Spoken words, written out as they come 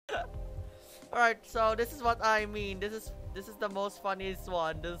Alright, so this is what I mean. This is the most funniest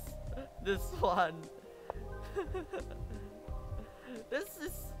one. This one. This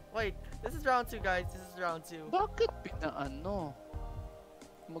is wait, this is round 2 guys. This is round 2. Bakit pinaano?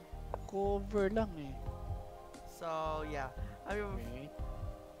 Mag-cover lang eh. So yeah. Okay.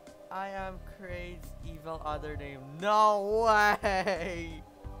 I am Craig's evil other name. No way!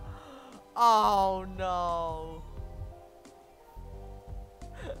 Oh no!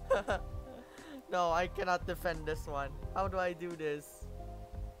 No, I cannot defend this one. How do I do this?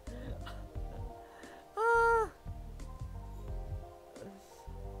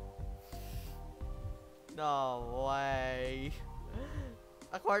 No way.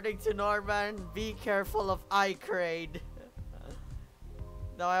 According to Norman, be careful of iCrade.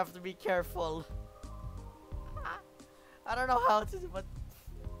 Now I have to be careful. I don't know how to do, but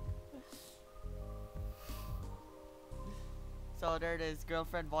so there it is,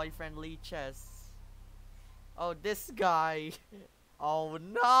 girlfriend, boyfriend, Lichess. Oh, this guy. Oh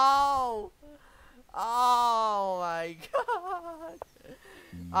no! Oh my god!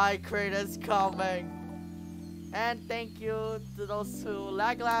 iCrate is coming. And thank you to those who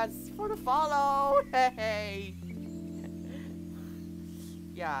lads for the follow. Hey.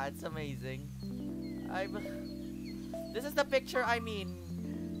 Yeah, it's amazing. This is the picture I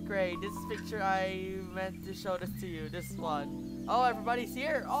mean. Great. This is picture I meant to show this to you. This one. Oh, everybody's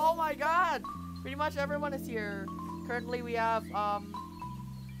here. Oh my god. Pretty much everyone is here. Currently we have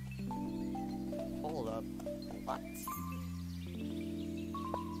hold up. What?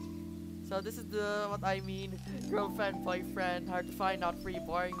 So this is what I mean. Girlfriend, boyfriend, hard to find, not free,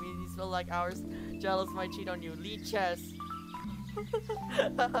 boring, means feel like ours. Jealous might cheat on you. Lichess.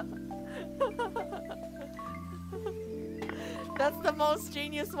 That's the most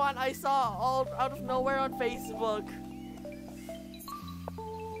genius one I saw all out of nowhere on Facebook.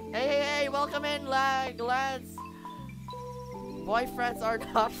 Hey, welcome in, lads. Boyfriends are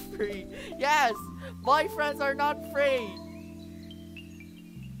not free. Yes, boyfriends are not free.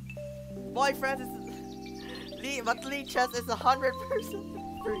 Boyfriends is but Lichess is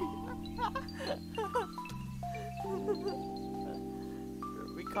 100% free.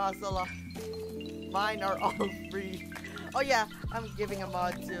 We cost a lot. Mine are all free. Oh yeah, I'm giving a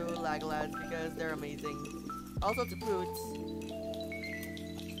mod to lads because they're amazing. Also to Poots.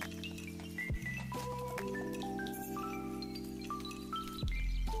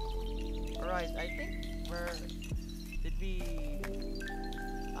 Alright, I think did we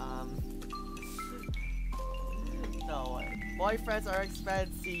no, boyfriends are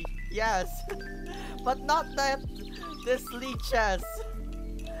expensive. Yes. But not this Lichess.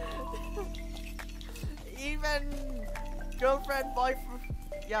 Even girlfriend, boyfriend.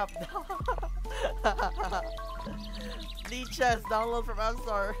 Yup. Lichess, download from App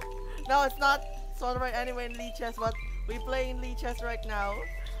Store. No, it's not sort right anyway in Lichess, but we play in Lichess right now.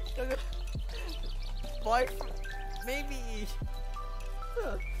 Boyfriend, maybe.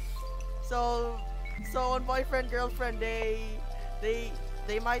 So on boyfriend, girlfriend, they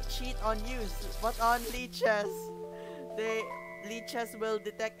might cheat on you, but on Lichess, Lichess will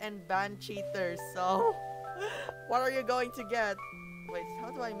detect and ban cheaters. So, what are you going to get? Wait,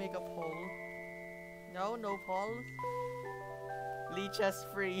 how do I make a poll? No polls.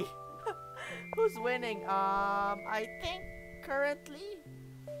 Lichess free. Who's winning? I think currently.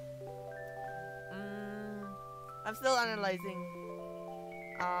 I'm still analyzing.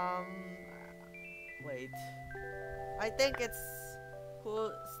 Wait. I think it's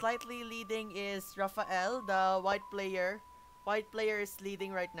who slightly leading is Rafael, the white player. White player is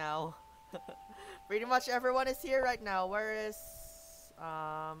leading right now. Pretty much everyone is here right now. Whereas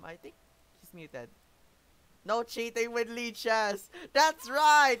I think he's muted. No cheating with Lichess. That's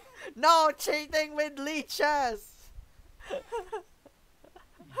right. No cheating with Lichess.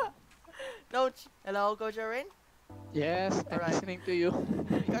 Hello, Coach Erin? Yes, I'm listening to you.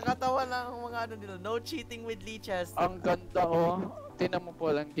 Kakatawa lang ang mga ano nila. No cheating with Lichess. Ang ganda oh. Tingnan mo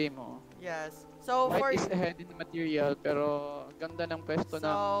po lang game oh. Yes. So White is ahead in the material pero ganda ng pwesto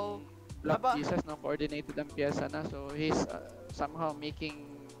ng Black Jesus, no? Coordinated ang pyesa na. So he's somehow making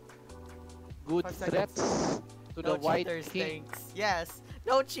good threats to the white king. Yes.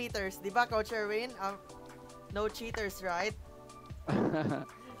 No cheaters. Diba, Coach Erwin? No cheaters, right?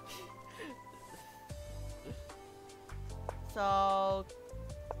 So,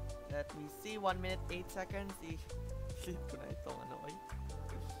 let me see. 1 minute, 8 seconds. Sleep ko na itong ano ay.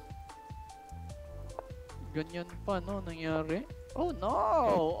 Ganyan pa, no? Nangyari? Oh, no!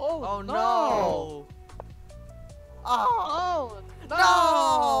 Oh, no! No! Oh, no! No!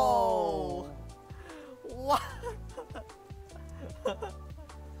 What?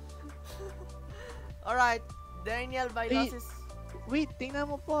 Alright, Daniel Wait, Bailosis. wait, tingnan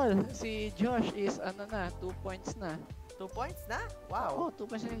mo, Paul. Si Josh is ano na, 2 points na. 2 points na? Oo, Wow.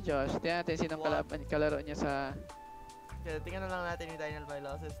 2 points na ni Josh. Tingnan natin sinong What? kalaro niya sa Okay, tingnan na lang natin yung Daniel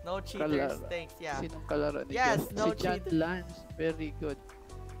Bailosis. No cheaters, kalaro. thanks, yeah. Sinong kalaro ni Yes, Josh? no Si John cheat. Lance. Very good.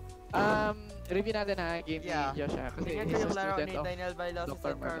 Review natin ha, game Yeah. ni Josh ha. Kasi Tingnan ko he's a yung laro student ni of Daniel Bailosis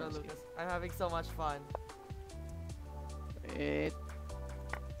Dr. and Carlo Marlowski. Lucas. I'm having so much fun. Wait.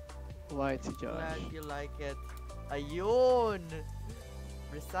 White si Josh. Glad you like it. Ayun!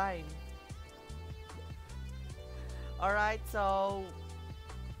 Resign. Alright, so...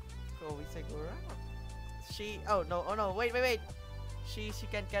 Kobe Segura? Oh no, wait. She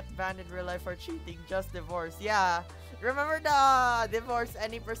can't get banned in real life for cheating, just divorce. Yeah. Remember the divorce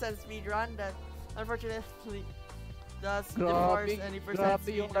any percent speed run that unfortunately does divorce any percent Grabe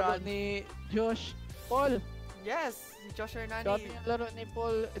speed yung laro run. ni Josh. Paul, Yes, si Josh grabe Hernani. yung laro ni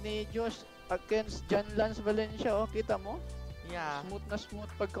Paul, ni Josh against John Lance Valencia. Oh, kita mo? Yeah. Smooth na smooth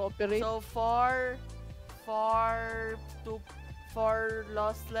pagka-operate. So for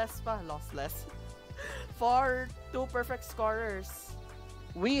lossless. For 2 perfect scorers.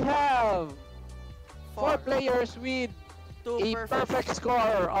 We have 4 For players with 2 a perfect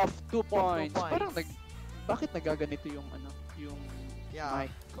score of 2 points. points. Parang bakit nagaganito yung yung Yeah.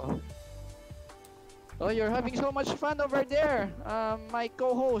 mic ko? Oh, you're having so much fun over there. My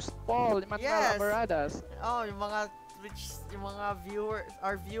co-host Paul Manuel Yes. Abaradas. Oh, yung mga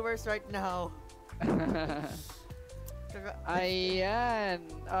our viewers right now. Ayan.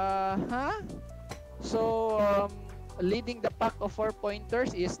 So, leading the pack of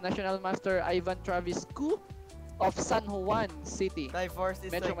 4-pointers is National Master Ivan Traviscu of San Juan City, Divorce is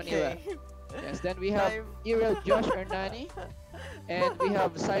Metro okay. Manila. Yes, then we have Irel Josh Hernani, and we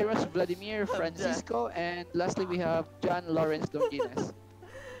have Cyrus Vladimir Francisco, and lastly we have John Lawrence Donguines.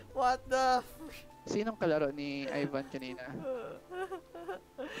 What the? Sinong kalaro ni Ivan kanina?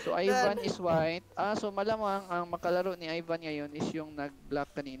 So Ivan is white. So malamang ang makalaro ni Ivan ngayon is yung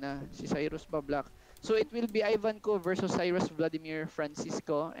nag-black kanina. Si Cyrus ba black? So it will be Ivan Ko versus Cyrus Vladimir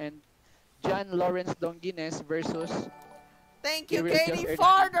Francisco and John Lawrence Donguines versus Thank you, Ariel Katie, Josh for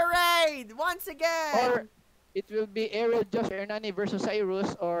Hernani. the raid once again. Or it will be Ariel Josh Hernani versus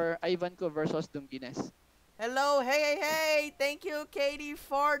Cyrus or Ivan Ko versus Donguines. Hello, hey! Thank you, Katie,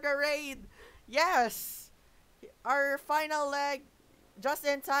 for the raid. Yes, our final leg, just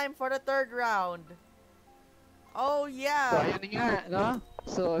in time for the 3rd round. Oh So yeah. ayun nga, no?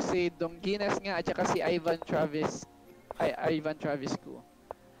 So si Donguines nga at saka si Ivan Traviscu.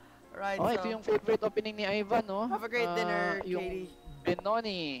 Right. Oh, So ito yung favorite opening ni Ivan, no? have a great dinner, yung Katie.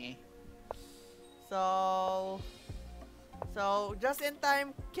 Benoni. So just in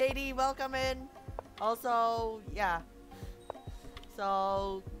time, Katie, welcome in. Also, yeah.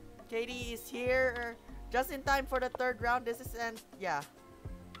 So Katie is here just in time for the 3rd round. This is yeah.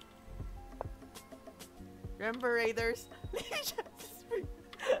 Remember, Raiders?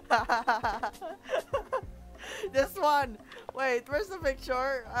 This one. Wait, where's the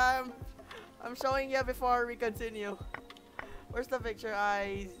picture? I'm showing you before we continue. Where's the picture?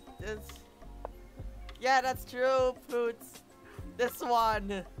 Yeah, that's true, Fruits. This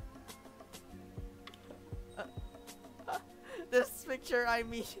one. This picture, I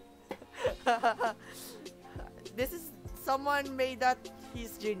mean. This is someone made that.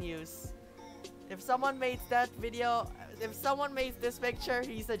 He's genius. If someone made that video, if someone made this picture,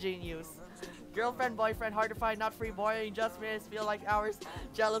 he's a genius. Girlfriend, boyfriend, hard to find, not free, boring, just minutes, feel like hours,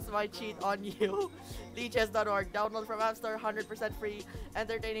 jealous might cheat on you. Lichess.org, download from App Store, 100% free,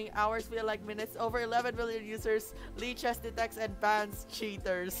 entertaining, hours feel like minutes, over 11 million users, Lichess detects and bans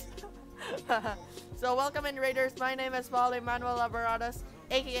cheaters. So welcome in, Raiders. My name is Paul Emmanuel Labaradas,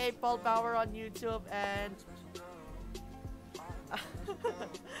 aka Paul Power on YouTube, and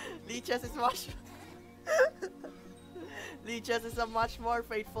Lichess is much Lichess is a much more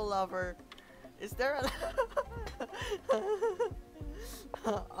faithful lover. Is there a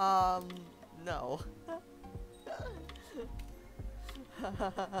no.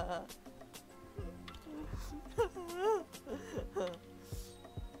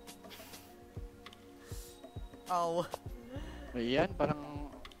 Oh. Ayan, parang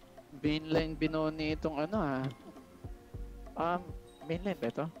mainline Benoni itong mainline ba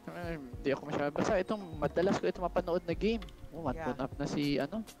ito? Hindi ako masyado. Basta itong madalas ko ito mapanood na game. One Yeah. pawn up na si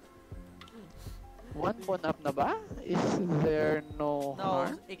One pawn up na ba? Is there no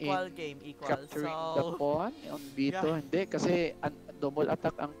harm equal in game, equal. capturing So, the pawn on B2? Yeah. Hindi, kasi double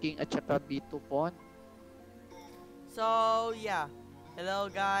attack ang king at saka B2 pawn. so yeah.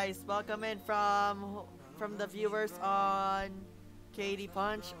 Hello guys, welcome in from the viewers on KD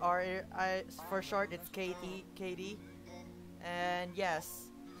punch, or for short, it's KD. And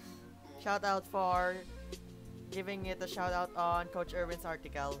yes, shout out for giving it a shout out on Coach Irwin's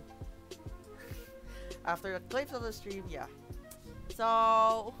article after the clips of the stream. Yeah.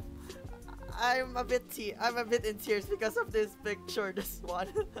 So I'm a bit in tears because of this picture. This one.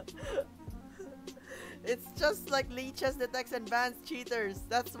 It's just like Lichess detects and bans cheaters.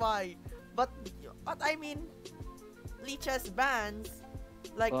 That's why. But I mean, Lichess bans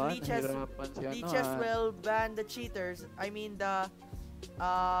like Nahirapan si ano Lichess will ban the cheaters. I mean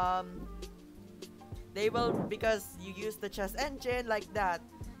um they will, because you use the chess engine like that.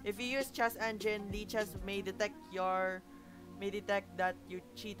 If you use chess engine, Lichess may detect that you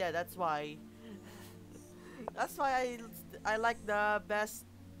cheated. That's why. That's why I like the best.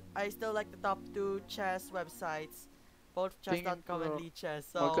 I still like the top two chess websites, both tingin chess.com and ko Lichess.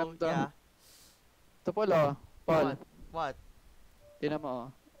 So maganda. yeah. Ito pala, Paul. What? Tingnan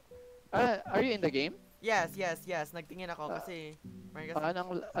mo. Are you in the game? Yes. Nagtingin ako kasi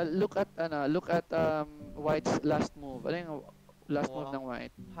look at White's last move. Ano yung last move ng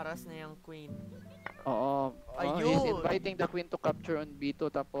White? Haras na yung queen. Oo. Ayun! He's inviting the queen to capture on B2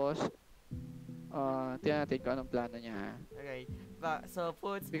 tapos tingnan natin kung anong plano niya. Okay. So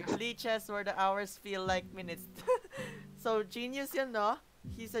puts Lichess where the hours feel like minutes. So genius yun, no?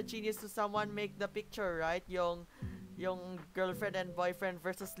 He's a genius to someone make the picture, right? Yung girlfriend and boyfriend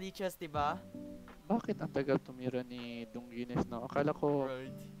versus Lichess, diba? Bakit ang tagal tumira ni Dunginis, no? Akala ko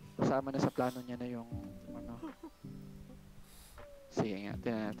kasama na sa plano niya na yung ano. Sige nga,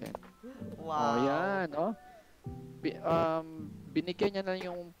 tingnan natin. Wow. Yan, oh. Binigyan niya na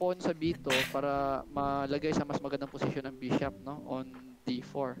yung pawn sa B2 para malagay sa mas magandang posisyon ng bishop, no? On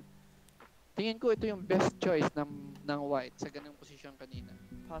D4. Tingin ko ito yung best choice ng White sa ganung posisyon kanina.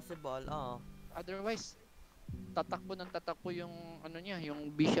 Possible, Otherwise, tatakbo yung ano niya,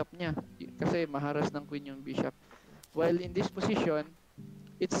 yung bishop niya. Kasi maharas ng queen yung bishop. While in this position,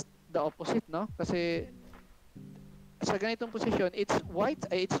 it's the opposite, no? Kasi sa ganitong posisyon, it's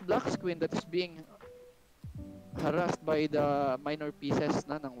Black's queen that is being harassed by the minor pieces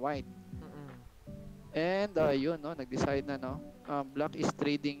na ng White. And yun, no, nag-decide na, no. Black is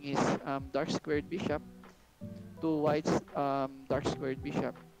trading his dark squared bishop to White's dark squared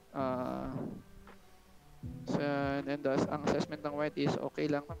bishop. And ang assessment ng White is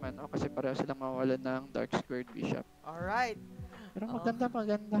okay lang naman, no? Kasi pareho silang mawawalan ng dark squared bishop. Alright. Pero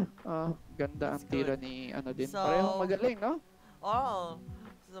maganda. Ganda ang tira ni ano din. So, parehong magaling, no?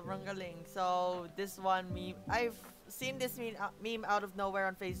 Sobrang galing. So, this one meme, I've seen this meme out of nowhere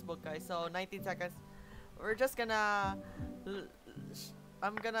on Facebook, guys. So, 19 seconds. We're just gonna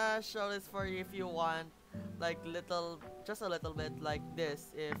I'm gonna show this for you if you want, like just a little bit like this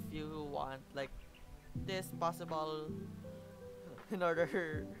if you want, like this possible. In order,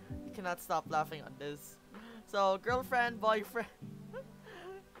 you cannot stop laughing on this. So girlfriend, boyfriend,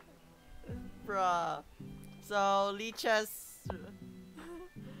 bruh. So Lichess.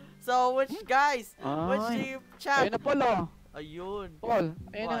 So which guys? Which team chat? Ayun na Paul, oh. Ayun. Paul,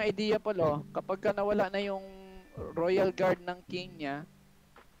 ayun ang idea Paul, oh. Kapag ka nawala na yung royal guard ng king niya,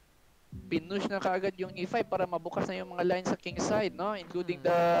 pinush na kaagad yung e5 para mabukas na yung mga lines sa king side, no? Including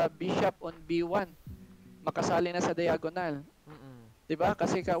the bishop on b1. Makasali na sa diagonal. Diba?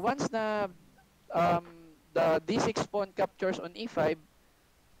 Kasi once na the d6 pawn captures on e5,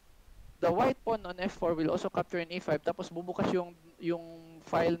 the white pawn on f4 will also capture in e5, tapos bubukas yung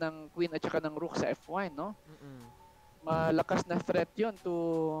file ng queen at saka ng rook sa f1, no? Malakas na threat yun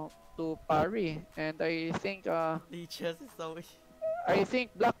to parry. And I think Lichess is so I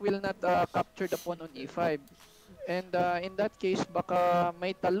think black will not capture the pawn on e5. And in that case, baka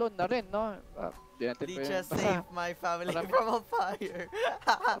may talon na rin, no? Lichess save my family from a fire.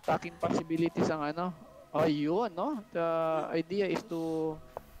 Attacking possibilities ang ano. Yun, no? The idea is to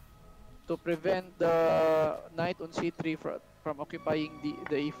prevent the knight on c3 from occupying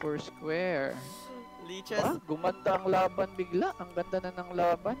the e4 square. Lichess. Gumanda ang laban bigla. Ang ganda na ng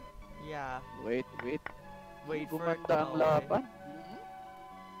laban. Yeah. Wait. Gumanda ang laban.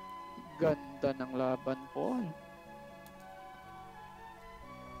 Ganda ng laban, Paul.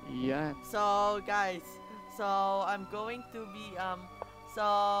 Yan. So guys, I'm going to be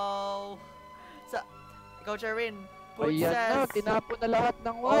so Coach Erwin says, na, tinapon na lahat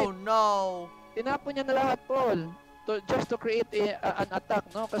ng white. Oh no. Tinapon niya na lahat, Paul. Just to create an attack,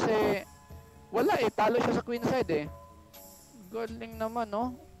 no? Kasi wala talo siya sa queen side Galing naman,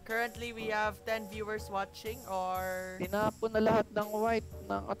 no? Currently we have 10 viewers watching or tinapon na lahat ng white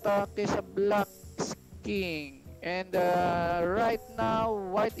ng atake sa black's king. And right now,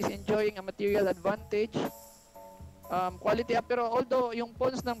 white is enjoying a material advantage. quality up. Pero although yung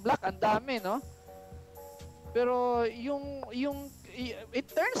pawns ng black ang dami, no? Pero it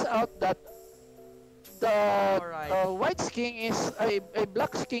turns out that the Alright. white's king is a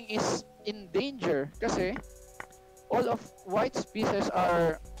black's king is in danger kasi all of white's pieces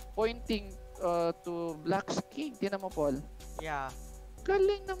are pointing to black's king. Tingnan mo, Paul. Yeah.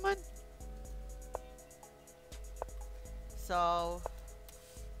 Galing naman. So,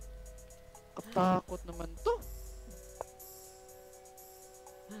 katakot naman to.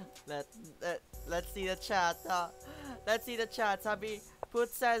 let's see the chat. Let's see the chat. Sabi,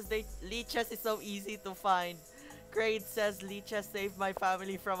 Put says Lichess is so easy to find. Grade says Lichess saved my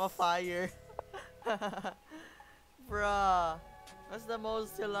family from a fire. Bruh. That's the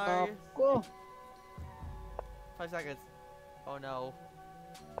most hilarious. Ako. 5 seconds. Oh no.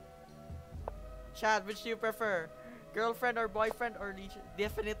 Chat, which do you prefer? Girlfriend or boyfriend or Lichess?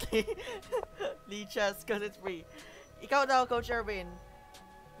 Definitely Lichess because it's free. Ikaw daw, Coach Erwin.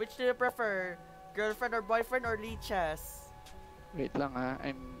 Which do you prefer? Girlfriend or boyfriend or Lichess? Wait lang ha.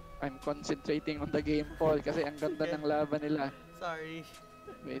 I'm concentrating on the game, Paul, kasi ang ganda ng laban nila. Sorry.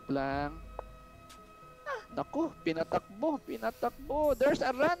 Wait lang. Naku, pinatakbo. There's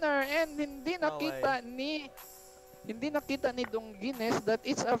a runner and hindi nakita ni Dongines that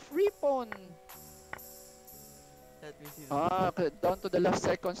it's a free pawn. Let me see. Down to the last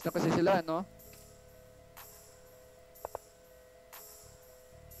seconds na kasi sila, no?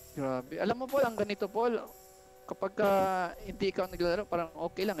 Grabe. Alam mo, Paul, ang ganito, Paul, kapag hindi ikaw naglalaro, parang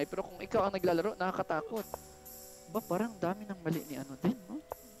okay lang eh. Pero kung ikaw ang naglalaro, nakakatakot. Parang dami ng mali ni ano din, no?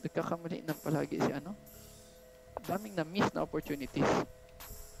 Nagkakamali na palagi si ano. Daming na-miss na opportunities.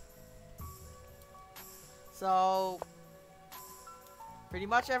 So, pretty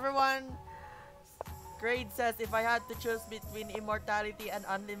much everyone. Grade says if I had to choose between immortality and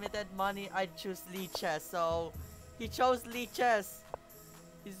unlimited money, I'd choose Lichess. So, he chose Lichess.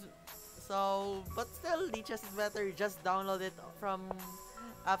 But still, Lichess is better. You just download it from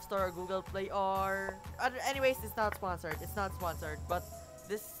App Store or Google Play or... anyways, it's not sponsored. But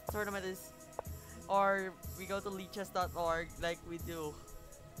this tournament is... Or we go to lichess.org like we do.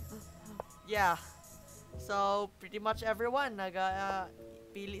 Yeah. So, pretty much everyone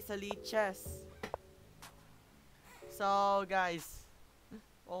pili sa Lichess. So, guys.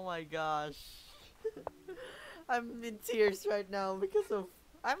 Oh my gosh. I'm in tears right now because of...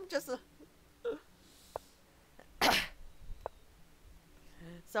 I'm just...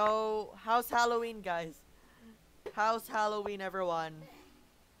 So, how's Halloween, guys? How's Halloween, everyone?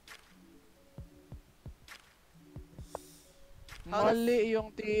 Mali yung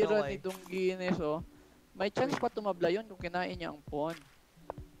tira ni Dongines, oh. May chance pa tumabla yun kung kinain niya ang pawn.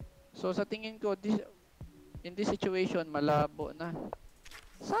 So, sa tingin ko, in this situation, malabo na.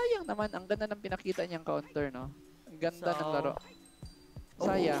 Sayang naman, ang ganda ng pinakita niyang counter, no? Ang ganda ng laro.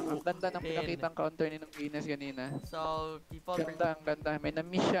 Sayang, ang ganda ng pinakitang counter ni Dongines kanina. So, people... Ang ganda. May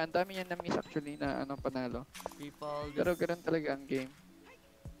na-miss siya. Ang dami niya na-miss actually na panalo. Pero ganoon talaga ang game.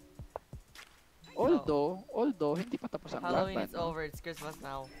 Although, hindi pa tapos ang Halloween laban. is over. It's Christmas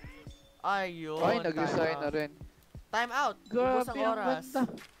now. Ayun. Ay, nag-resign na rin. Time out. Grabe, ang ganda.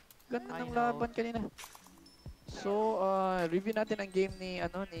 Ganda ng laban kanina. So, review natin ang game ni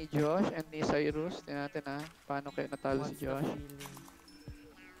Josh and ni Cyrus. Tingnan natin paano kayo natalo si Josh.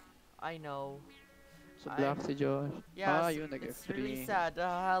 I know. So, black si Josh. Yeah, yun, it's really sad.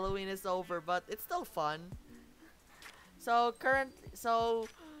 Halloween is over, but it's still fun. So,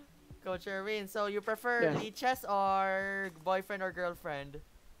 Coach Erwin, so you prefer Lichess or boyfriend or girlfriend?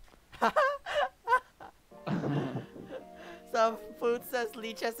 So, Food says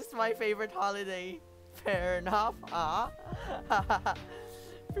Lichess is my favorite holiday. Fair enough,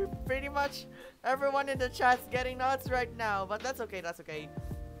 Pretty much everyone in the chat's getting nuts right now, but that's okay.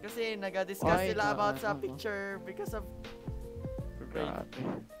 Kasi nag-discuss sila about sa picture because of...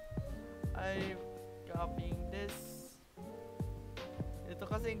 I'm copying this. Ito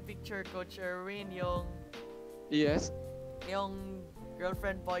kasing picture, Coach Erwin, yung... Yes? Yung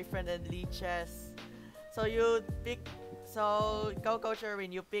girlfriend, boyfriend, and Lichess. So you pick... So, ikaw, Coach Erwin,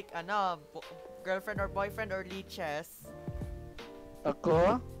 you pick, girlfriend or boyfriend or Lichess?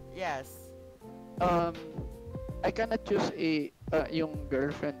 Ako? Yes. I cannot choose yung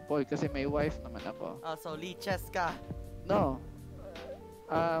girlfriend, Paul, kasi may wife naman ako. So Lichess ka? No.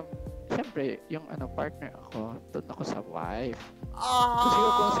 Siyempre, yung partner ako, doon ako sa wife. Kasi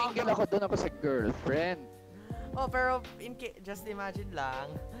kung single ako, doon ako sa girlfriend. Pero just imagine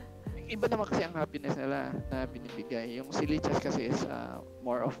lang. Iba naman kasi ang happiness nila na binibigay. Yung si Lichess kasi is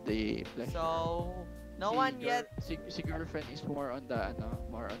more of the pleasure. So, No one yet. Si girlfriend is more on the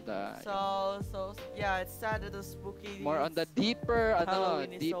more on the So yeah, it's sad that the spooky more on the deeper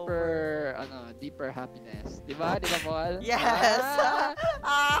Halloween is over. deeper happiness. Di ba? Di ba, Paul? Yes.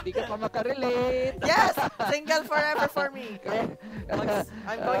 Hindi ka pa makarelate. Yes, single forever for me. Kaya,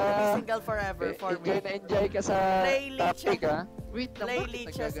 I'm going to be single forever for enjoy me. na enjoy ka sa Play topic, Lichess. ha? Wait lang, Play bakit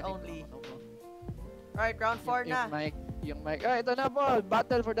Lichess nagaganito only. ang ano mo? Right, round 4 na. Yung mic. Ito na, Paul.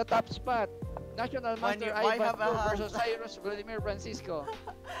 Battle for the top spot. National Master Why Ivan have a versus Cyrus Vladimir Francisco.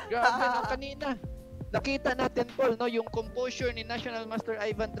 Grabe, no, kanina. Nakita natin, Paul, no, yung composure ni National Master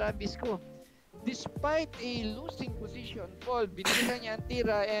Ivan Travisco. Despite a losing position, Paul, binilisan niya ang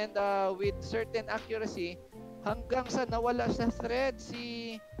tira and with certain accuracy, hanggang sa nawala sa thread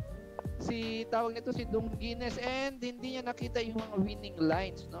si tawag nito si Dong Guinness and hindi niya nakita yung mga winning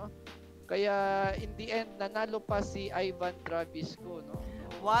lines, no? Kaya in the end nanalo pa si Ivan Travisco, no?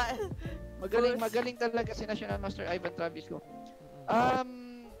 What? Magaling talaga si National Master Ivan Travisco.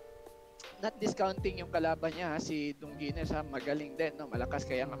 Not discounting yung kalaban niya, si Dong Guinness, magaling din, no? Malakas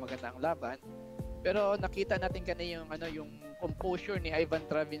kaya nga maganda ang laban. Pero nakita natin kanina yung composure ni Ivan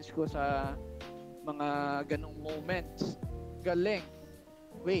Travisco sa mga ganong moments. Galing.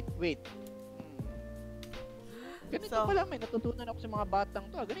 Wait. Ganito pala, may natutunan ako sa mga batang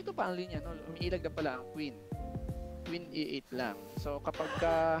to. Ganito pa ang linya, no? Umiilag na pala ang queen. Queen E8 lang. So kapag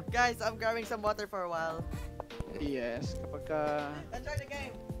Guys, I'm grabbing some water for a while. Yes, kapag Enjoy the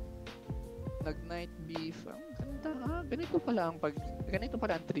game. nag-knight beef, ang ganda ha. Ganito pala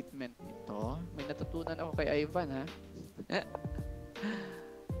ang treatment nito. May natutunan ako kay Ivan, ha.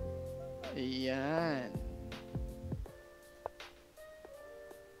 Ayan.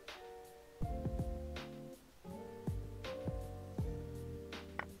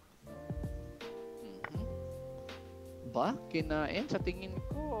 Ba? Kinain? Sa tingin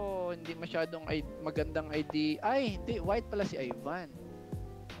ko, hindi masyadong magandang idea. Ay, hindi. White pala si Ivan.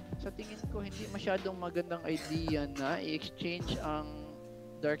 Sa tingin ko, hindi masyadong magandang idea na i-exchange ang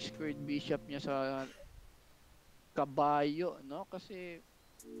dark squared bishop niya sa kabayo, no? Kasi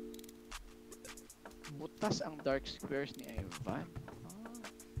butas ang dark squares ni Ivan.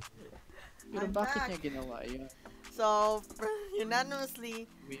 Pero bakit niya ginawa yun? So, unanimously,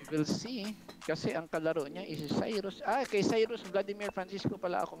 we will see. Kasi ang kalaro niya is Cyrus. Kay Cyrus Vladimir Francisco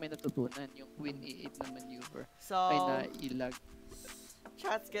pala ako may natutunan. Yung Queen E8 na maneuver. So, ay nailag.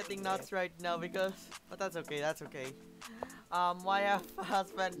 Chat's getting nuts right now because, but that's okay. Why have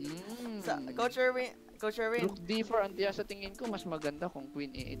husband? So, Coach Erwin. Rook D4 ang sa tingin ko mas maganda kung Queen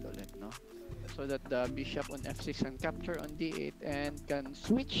E8 ulit, no? So that the bishop on F6 can capture on D8 and can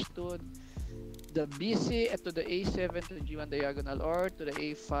switch to the BC to the A7 to the G1 diagonal or to the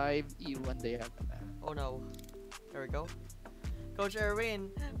A5 E1 diagonal. Oh no. There we go. Coach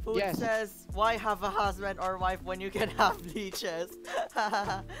Erwin, Food yes. says, why have a husband or wife when you can have leeches?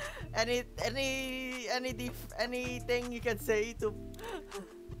 Anything you can say to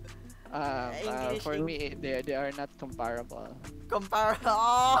for me they are not comparable.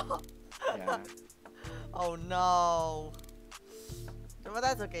 Oh! Yeah. Oh no. But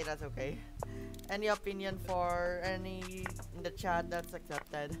that's okay. Any opinion for any in the chat that's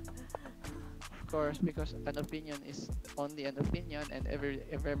accepted? Of course, because an opinion is only an opinion and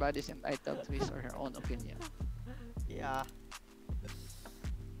everybody's entitled to his or her own opinion. Yeah.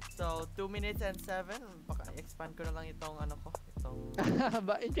 So, 2 minutes and 7. Baka expand ko na lang itong ano ko.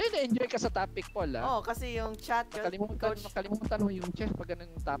 Ba, enjoy ka sa topic, Paul, ha? Oh, kasi yung chat... Makalimutan mo yung chess pag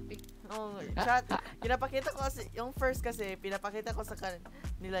ganun yung topic. Oh, chat. Pinapakita ko kasi... Yung first kasi, pinapakita ko sa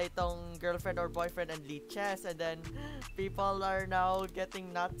nila itong girlfriend or boyfriend and Lichess. And then, people are now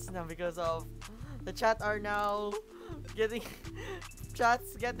getting nuts na because of... The chat are now getting...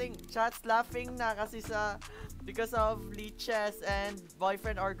 Chats laughing na kasi sa... Because of Lichess and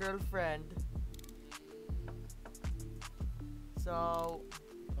boyfriend or girlfriend. So,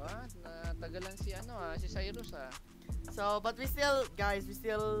 natagalan si si Cyrus, So, but we still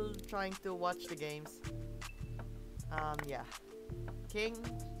trying to watch the games. Yeah. King.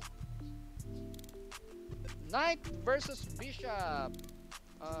 Knight versus Bishop.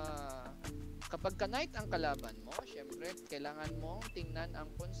 Kapag ka Knight ang kalaban mo, syempre, kailangan mong tingnan ang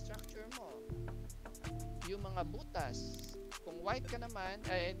pawn structure mo. Yung mga butas. Kung white ka naman,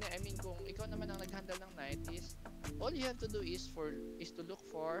 kung ikaw naman ang nag-handle ng Knight is all you have to do is to look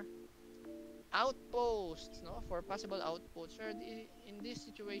for outposts, no? For possible outposts. Or in this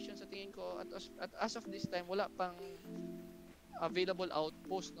situation, sa tingin ko, as of this time, wala pang available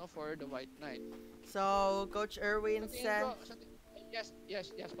outpost, no, for the white knight. So, Coach Erwin said...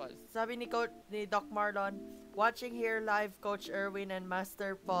 Yes, Paul. Sabi ni Doc Marlon, watching here live Coach Erwin and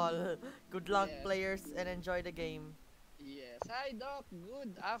Master Paul. Good luck Yes. players and enjoy the game. Yes. Hi, Doc.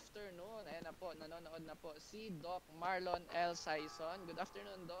 Good afternoon. Ayan na po, nanonood na po si Doc Marlon L. Saison. Good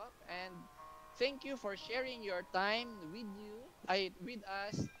afternoon, Doc. And thank you for sharing your time with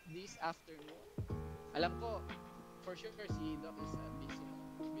us this afternoon. Alam ko, for sure, si Doc is busy, no?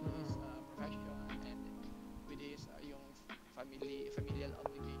 With his Mm-mm. profession and with his yung familial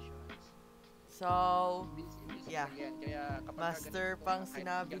obligations. So, Busy yeah. again. Kaya kapag Master ganito, pang kahit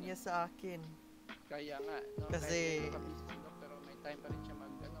sinabi ganun, niya sa akin. kaya nga, no, kahit Kasi, ganito ka busy si Doc, pero may time pa rin siya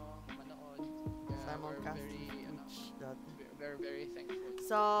manood. Kaya we're simulcast very, in Twitch dati. very, very thankful.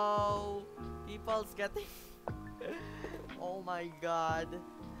 So, people's getting... oh my god.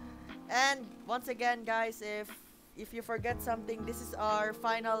 And, once again, guys, if you forget something, this is our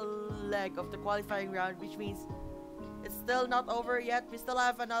final leg of the qualifying round, which means it's still not over yet. We still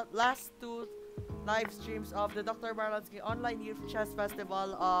have last two live streams of the Dr. Marlon's Online Youth Chess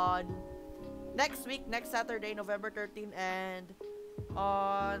Festival on next week, next Saturday, November 13th, and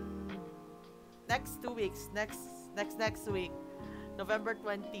on next 2 weeks, next week, November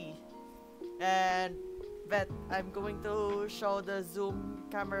 20. And Bet, I'm going to show the Zoom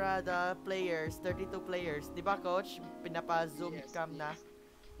camera the players, 32 players. Di ba, Coach? Pinapa-zoom cam na.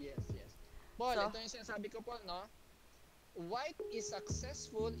 Yes. Paul, So, ito yung sinasabi ko, Paul, no? White is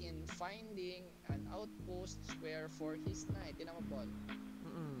successful in finding an outpost square for his knight. Tinan mo, Paul.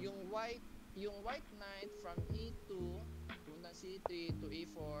 mm-mm. Yung white knight from E2 punta C3 to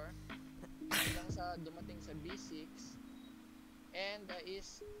E4 hanggang sa dumating sa B6 and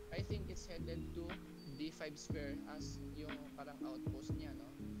I think it's headed to D5 square as yung parang outpost niya, no?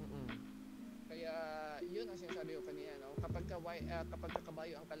 Mm-mm. Kaya yun ang sinasabi ko kanina, no? Kapag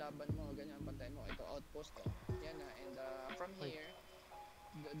kabayo ang kalaban mo, ganyan ang bantay mo, ito outpost to. Yan na, and from here,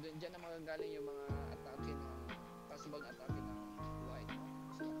 diyan na magagaling yung mga atake ng possible na atake ng white, no?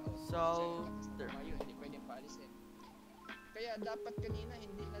 So, kabayo, hindi pwedeng paalisin. Kaya dapat kanina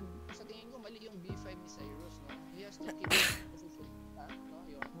sa tingin ko mali yung B5 ni Cyrus, no? He has to keep position, no?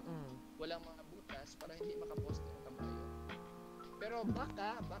 Yung walang mga butas para hindi makaposte yung kabayo. Pero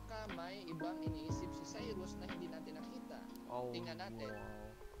baka may ibang iniisip si Cyrus na hindi natin nakita. Tingnan natin.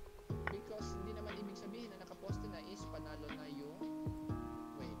 Wow. Because hindi naman ibig sabihin na nakaposte na is panalo na yung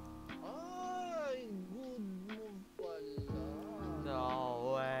wait. Ay, good move pala. No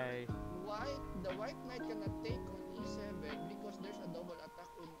way. The white knight cannot take on E7 because there's a double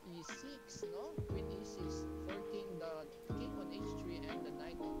attack on E6, no? Queen E6 forking the king on H3 and the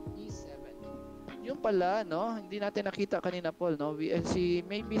knight on E7. Yung pala, no? Hindi natin nakita kanina, Paul, no?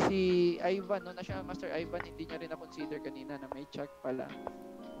 Maybe si Ivan, no? National Master Ivan, hindi niya rin na-consider kanina na may check pala.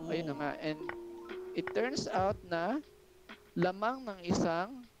 Ayun na nga. And it turns out na lamang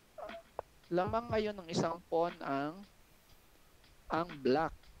ngayon ng isang pawn ang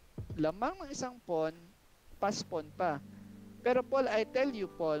black. Lamang ng isang pawn, pass pawn pa. Pero Paul, I tell you,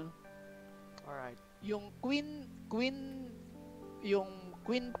 Paul, Alright. yung queen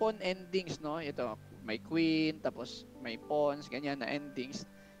pawn endings, no? Ito, may queen, tapos may pawns, ganyan na endings,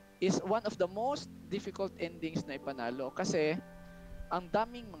 is one of the most difficult endings na ipanalo kasi ang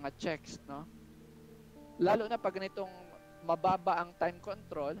daming mga checks, no? Lalo na pag ganitong mababa ang time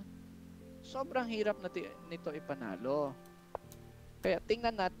control, sobrang hirap nito ipanalo. Kaya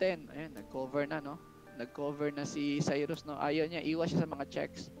tingnan natin, ayun, nag-cover na, no? Nag-cover na si Cyrus, no? Ayaw niya, iwas siya sa mga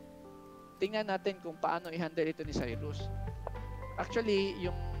checks. Tingnan natin kung paano i-handle ito ni Cyrus. Actually,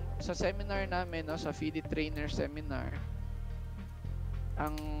 yung sa seminar namin, no, sa FIDE Trainer Seminar,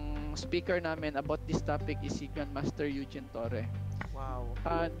 ang speaker namin about this topic is si Grandmaster Eugene Torre. Wow.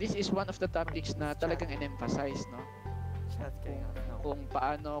 This is one of the topics na talagang in-emphasize, no? Chat kayo. Kung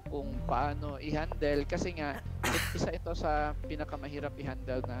paano i-handle kasi nga isa ito sa pinakamahirap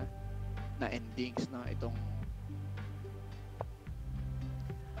i-handle na endings, no? Itong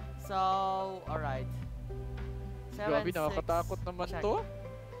So, alright. grabe, nakakatakot naman check. to.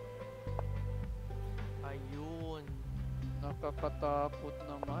 Ayun. Nakakatakot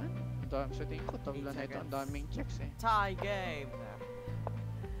naman. Sa tingin ko, tabla na ito. Ang daming checks eh. Tie game.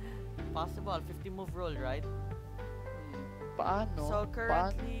 Possible 50 move rule, right? Paano? So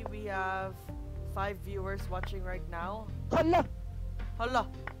currently we have 5 viewers watching right now. Hala!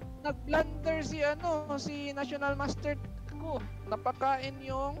 Nag-blunder si National Master ko. Napakain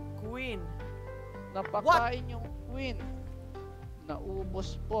yung Queen. yung queen.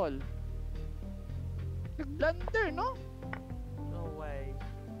 Naubos Paul. Nag-blunder, no? No way.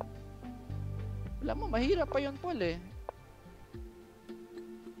 Alam mo, mahirap pa yun, Paul, eh.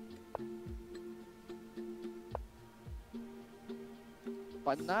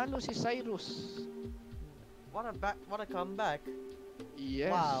 Panalo si Cyrus. What a comeback.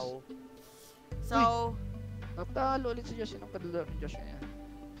 Yes. Wow. Uy, So, natalo ulit si Josh. Anong kadalaking Josh niya?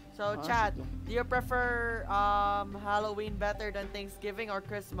 so Si Chad, Dong. do you prefer Halloween better than Thanksgiving or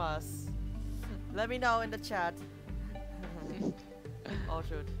Christmas? Let me know in the chat. Oh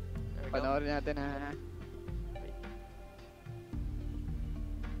shoot. There we go. Panoorin natin ha. Wait.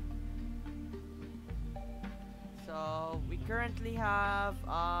 So we currently have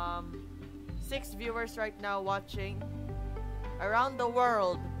 6 viewers right now watching around the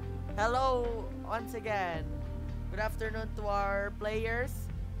world. Hello once again. Good afternoon to our players.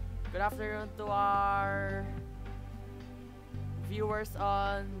 Good afternoon to our viewers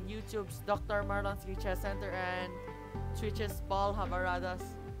on YouTube's Dr. Marlon's Lichess Center and Twitch's Paul Havaradas.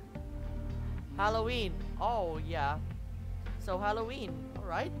 Halloween. Oh yeah. So Halloween.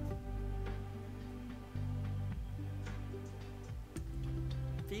 Alright.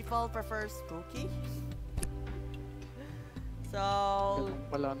 People prefer spooky. So Ganun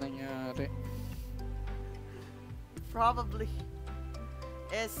pala nangyari. probably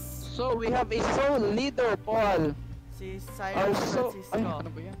is So, we have a soul leader, Paul. si Our Cyrus soul... Ay, Francisco.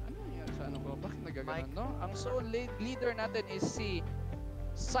 ano ba yan? Ano yan? Sa ano ba? Bakit nagaganon, Mike. no? Ang soul leader natin is si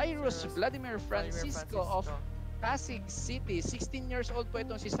Cyrus Vladimir Francisco of Pasig City. 16 years old po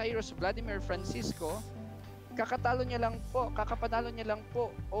itong si Cyrus Vladimir Francisco. Kakapanalo niya lang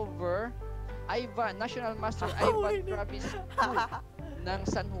po over Ivan, National Master Ivan Travis ng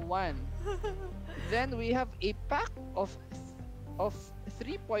San Juan. Then we have a pack of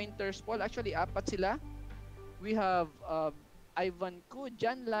 3-pointers, Paul. Actually, 4 sila. We have Ivan Ku,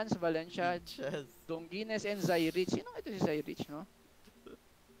 John Lance Valencia, Dongines, and Zairich. Sino ito si Zairich, no?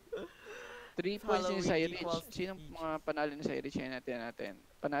 3 points ni Zairich. Sino mga panalo ni Zairich? Yan natin.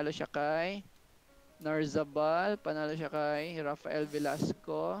 Panalo siya kay Narzabal. Panalo siya kay Rafael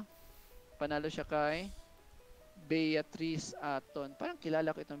Velasco. Panalo siya kay Beatrice Aton. Parang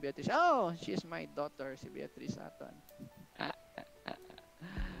kilala ko itong Beatrice. Oh, she is my daughter, si Beatrice Aton.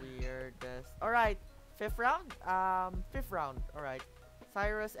 Weirdest. Alright. Fifth round. Alright.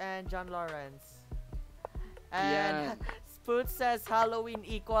 Cyrus and John Lawrence. And Spoot says Halloween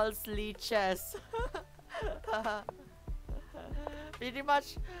equals Lichess. Pretty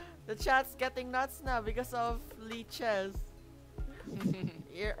much the chat's getting nuts now because of Lichess.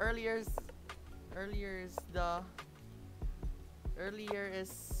 Earlier is the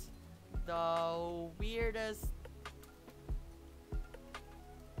weirdest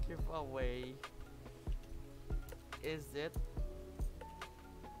giveaway. Is it?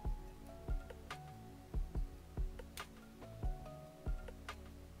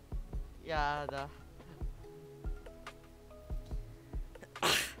 Yeah,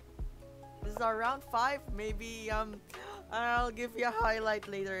 this is our round 5. Maybe I'll give you a highlight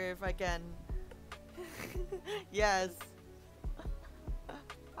later if I can. Yes.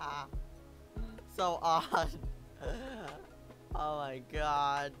 So odd. Oh my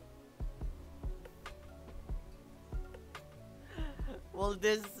god. Will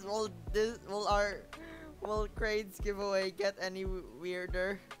Crane's giveaway get any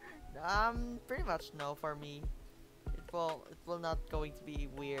weirder? Pretty much no for me. It will not going to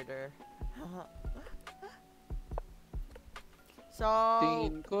be weirder. So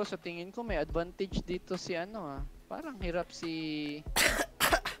Sa tingin ko may advantage dito si Parang hirap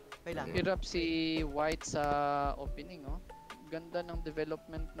si White sa opening, oh. Ganda ng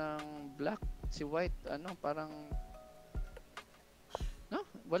development ng Black. Si White parang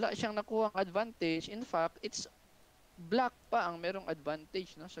wala siyang nakuhang advantage. In fact, it's Black pa ang merong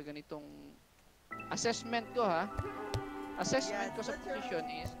advantage, no, sa ganitong assessment ko, ha. Assessment ko sa position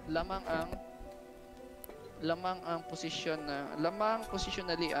is lamang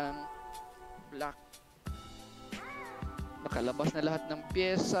positionally ang Black. Nakalabas na lahat ng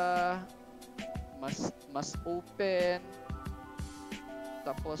pyesa, mas open.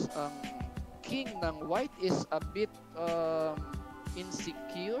 Tapos ang king ng White is a bit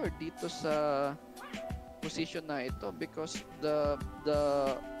insecure dito sa position na ito because the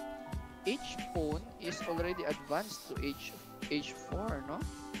H pawn is already advanced to H4, no?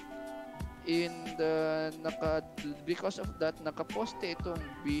 Because of that, nakaposte itong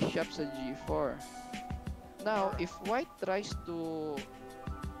bishop sa G4. Now, if White tries to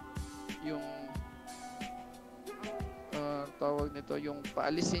yung tawag nito, yung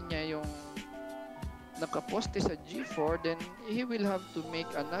paalisin niya yung nakaposte sa G4, then he will have to make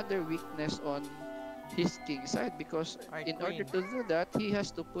another weakness on his king side because in order to do that, he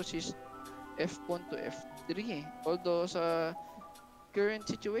has to push his F pawn to F3. Although current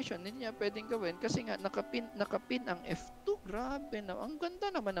situation, hindi niya pwedeng gawin kasi nga nakapin ang F2. Grabe na. Ang ganda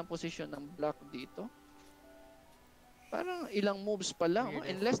naman ng posisyon ng black dito. Parang ilang moves pa lang. Oh,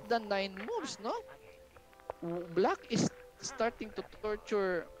 in less than 9 moves, no? Black is starting to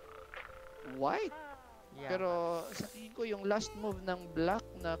torture white. Yeah. Pero sa tingin ko yung last move ng black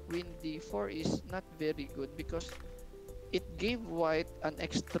na Queen D4 is not very good because it gave white an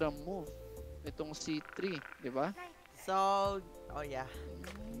extra move. Itong C3, di ba? So, oh yeah.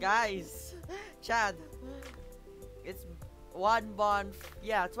 Guys, Chad, it's 29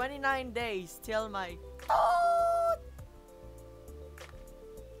 days till my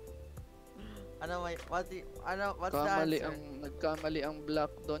what's the answer? Nagkamali ang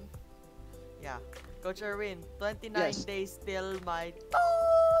black doon. Yeah. Coach Erwin, 29 Yes. days till my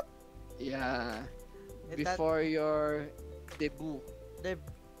Yeah. Before your debut.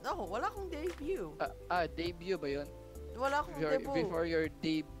 No, wala akong debut. Debut ba yun? Wala akong debut. Before your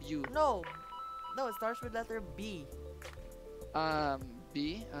debut. No, it starts with letter B.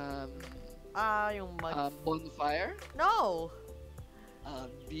 B? Yung bonfire? No!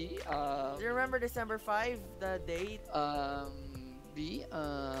 B? Do you remember December 5, the date? B?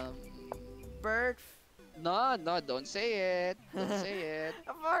 Birth? No, don't say it. Don't say it.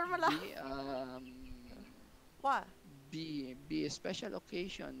 Formula. B, What? B, special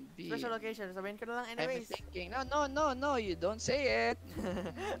occasion. B. Special occasion. Sabihin ko na lang anyways. I'm thinking. No, you don't say it.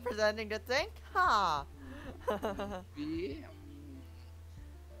 Presenting the thing? Ha! B,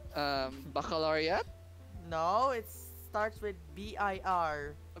 baccalaureate? No, it starts with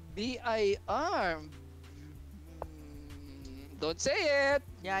B-I-R. B-I-R. Don't say it.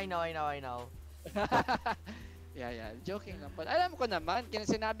 Yeah, I know. Yeah. Joking lang pala. Alam ko naman,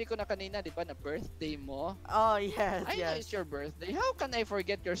 sinabi ko na kanina, di ba, na birthday mo. Oh, yes, I know it's your birthday. How can I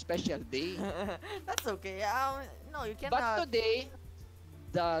forget your special day? That's okay. No, you cannot. But today,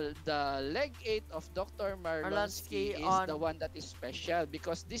 the leg 8 of Dr. Marlonsky is the one that is special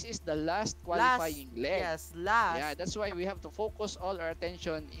because this is the last qualifying leg. Yes, last. Yeah, that's why we have to focus all our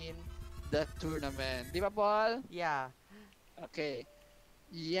attention in the tournament. Di ba, Paul? Yeah. Okay.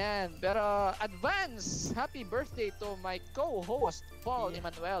 Yan. Pero advance happy birthday to my co-host, Paul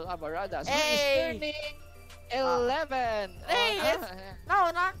Emmanuel Abaradas, who is turning 11.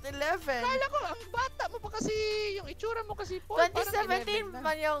 No, not 11. Kala ko, ang bata mo pa kasi, yung itsura mo kasi, Paul. 2017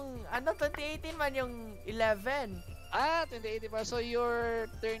 man yung, 2018 man yung 11. 2018 pa. So,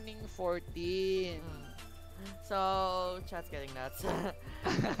 you're turning 14. So, chat's getting nuts.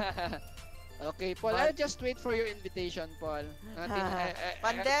 Okay, Paul, I'll just wait for your invitation, Paul.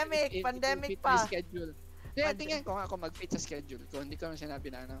 Pandemic pa. Schedule. Tingnan ko nga ako mag-fit sa schedule ko. Hindi ko naman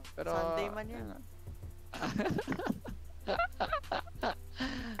sinabi na ano. Pero, Sunday man yan.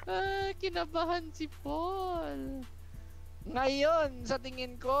 Kinabahan si Paul. Ngayon, sa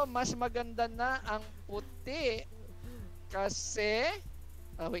tingin ko, mas maganda na ang puti. Kasi,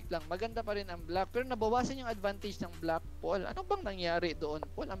 wait lang, maganda pa rin ang black. Pero nabawasan yung advantage ng black, Paul. Ano bang nangyari doon,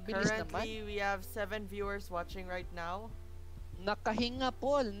 Paul? Ang bilis naman. Currently, we have 7 viewers watching right now. Nakahinga,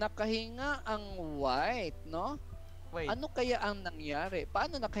 Paul. Nakahinga ang white, no? Wait. Ano kaya ang nangyari?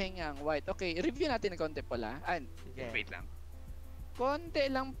 Paano nakahinga ang white? Okay, review natin ng konti, Paul, ha? Okay. Wait lang. Konti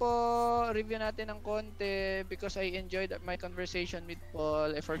lang po. Review natin ng konti because I enjoyed my conversation with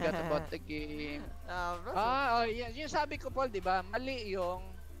Paul. I forgot about the game. Yeah. Yung sabi ko, Paul, di ba? Mali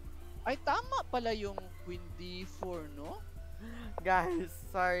yung... Ay, tama pala yung Queen D4, no? Guys,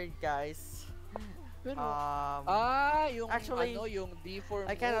 sorry guys. Pero, yung actually, yung D4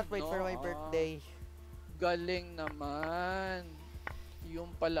 I cannot wait no? for my birthday. Galing naman.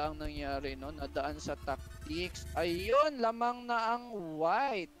 Yung pala ang nangyari, no? Nadaan sa tactics. Ayun, lamang na ang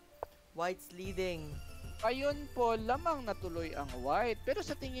white. White's leading. Ayun po, lamang natuloy ang white. Pero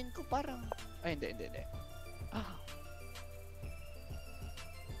sa tingin ko parang... Ay, hindi.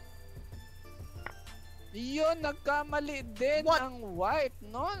 Yun, nagkamali din ang white,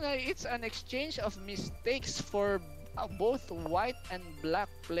 no? It's an exchange of mistakes for both white and black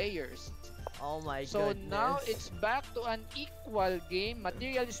players. Oh my goodness. So now it's back to an equal game.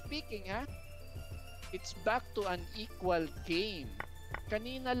 Materially speaking, ha? It's back to an equal game.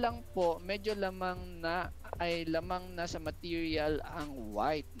 Kanina lang po, medyo lamang na sa material ang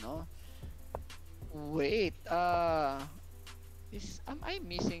white, no? Wait, am I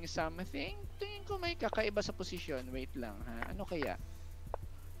missing something? Tingin ko may kakaiba sa posisyon. Wait lang, ha? Ano kaya?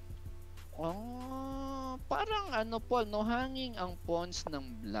 Parang po, no, hanging ang pawns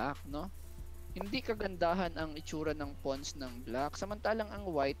ng black, no? Hindi kagandahan ang itsura ng pawns ng black. Samantalang ang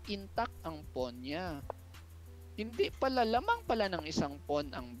white, intact ang pawn niya. Hindi pala, lamang pala ng isang pawn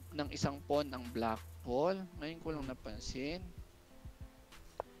ang black, Paul. Ngayon ko lang napansin.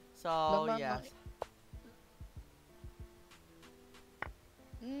 So, Lamang yes.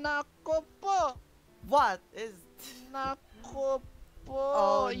 Nako po! What is... Nako po!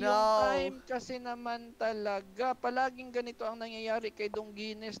 Oh Yung no! time kasi naman talaga. Palaging ganito ang nangyayari kay Dong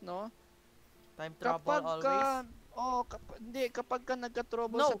Guinness, no? Time trouble Kapag always? ka, hindi, kapag ka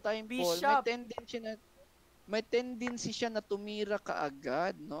nagka-trouble sa No! time fall, Bishop! may tendency siya na tumira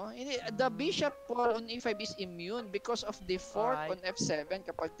kaagad, no? The bishop pawn on e5 is immune because of the fork Alright. on f7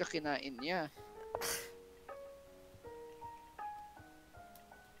 kapag kinain niya.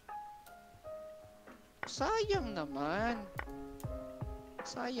 Sayang naman.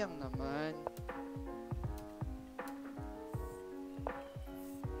 Sayang naman.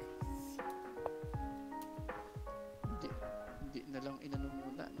 Hindi na lang inano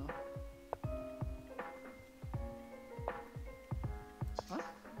muna, no? Ha?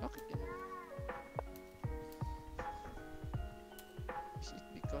 Bakit yun? Is it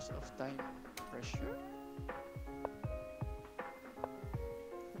because of time pressure?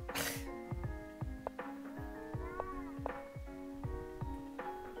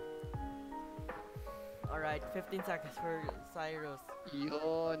 Alright, 15 seconds for Cyrus.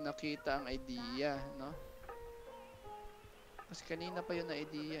 Yun, nakita ang idea, no? Kasi kanina pa yun na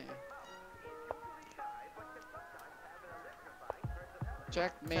idea eh.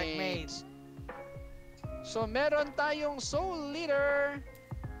 Checkmate. So, meron tayong soul leader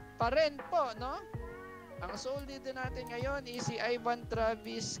pa rin po, no? Ang soul leader natin ngayon is si Ivan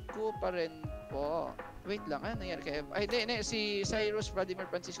Traviscu pa rin po. Wait lang, ano nangyari kay Evan? Ay, hindi, si Cyrus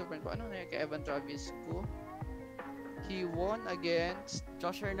Vladimir Francisco pa rin po. Ano nangyari kay Ivan Traviscu? He won against...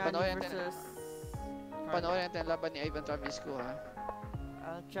 Josh Hernandez versus... Panoorin natin ang laban ni Ivan Traviscu, ha?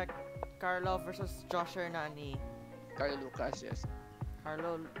 I'll check Carlo versus Josh Hernani. Carl Lucas, yes.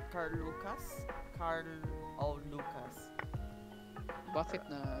 Carl Lucas? Lucas. Bakit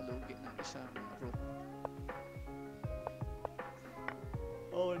na lugi ng isang rook?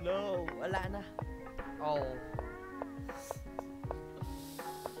 Oh no, wala na. Oh.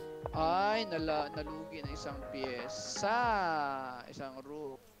 Ay, nalugi ng isang pyesa. Isang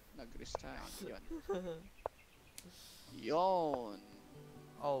rook. Nag-resign. Yun. Yun.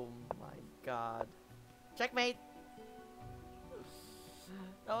 Oh my god. Checkmate!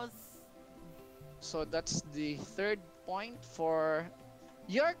 That was... So that's the third point for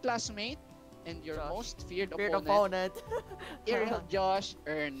your classmate and your most feared opponent. Josh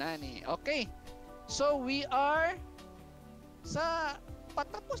Hernani. Okay. So we are sa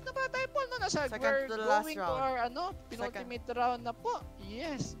patapos na ba tayo po, no? We're going to our penultimate round na po.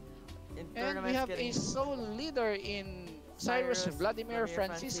 Yes. And we have a sole leader in Cyrus Vladimir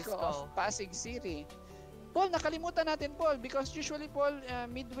Francisco of Pasig City. Paul, nakalimutan natin, Paul, because usually, Paul,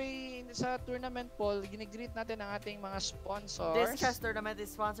 midway sa tournament, Paul, ginigreet natin ang ating mga sponsors. This chess tournament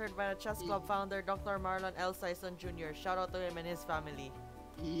is sponsored by the chess club founder, Dr. Marlon L. Sison Jr. Shout out to him and his family.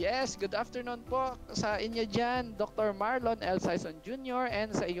 Yes, good afternoon po sa inyo dyan, Dr. Marlon L. Sison Jr.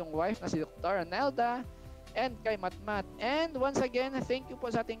 and sa iyong wife na si Dr. Nelda and kay Matmat. And once again, thank you po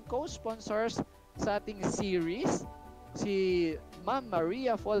sa ating co-sponsors sa ating series, si Ma'am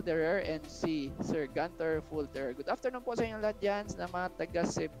Maria Folderer and si Sir Gunter Folderer. Good afternoon po sa inyong lahat dyan na mga taga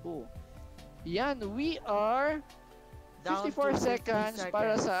Cebu. Yan, we are 54 seconds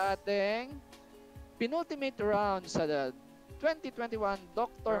para sa ating penultimate round sa 2021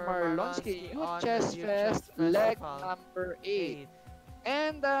 Dr. Marlonsky Youth Chess Fest leg number 8.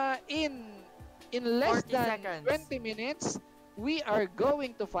 And in less than 20 minutes, we are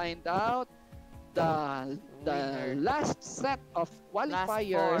going to find out the last set of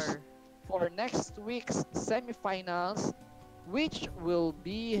qualifiers for next week's semifinals, which will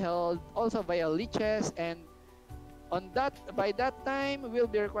be held also via Lichess, and by that time we'll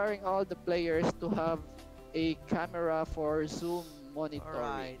be requiring all the players to have a camera for Zoom monitoring.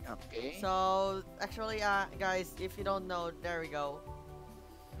 Alright. Okay. So actually, guys, if you don't know, there we go.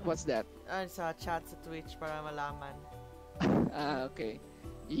 What's that? Sa chat sa Twitch para malaman. Okay.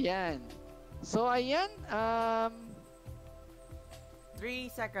 Yan. So, ayan, 3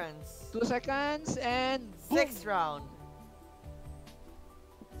 seconds. 2 seconds, and boom! 6th round.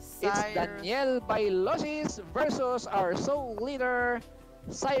 It's Daniel Bailosis versus our sole leader,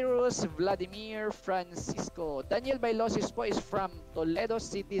 Cyrus Vladimir Francisco. Daniel Bailosis po is from Toledo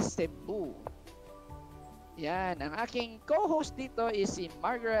City, Cebu. Yan, ang aking co-host dito is si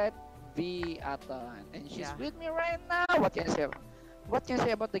Margaret V. Aton. And she's with me right now. What can you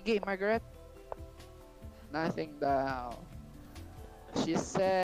say about the game, Margaret? Nothing daw. She said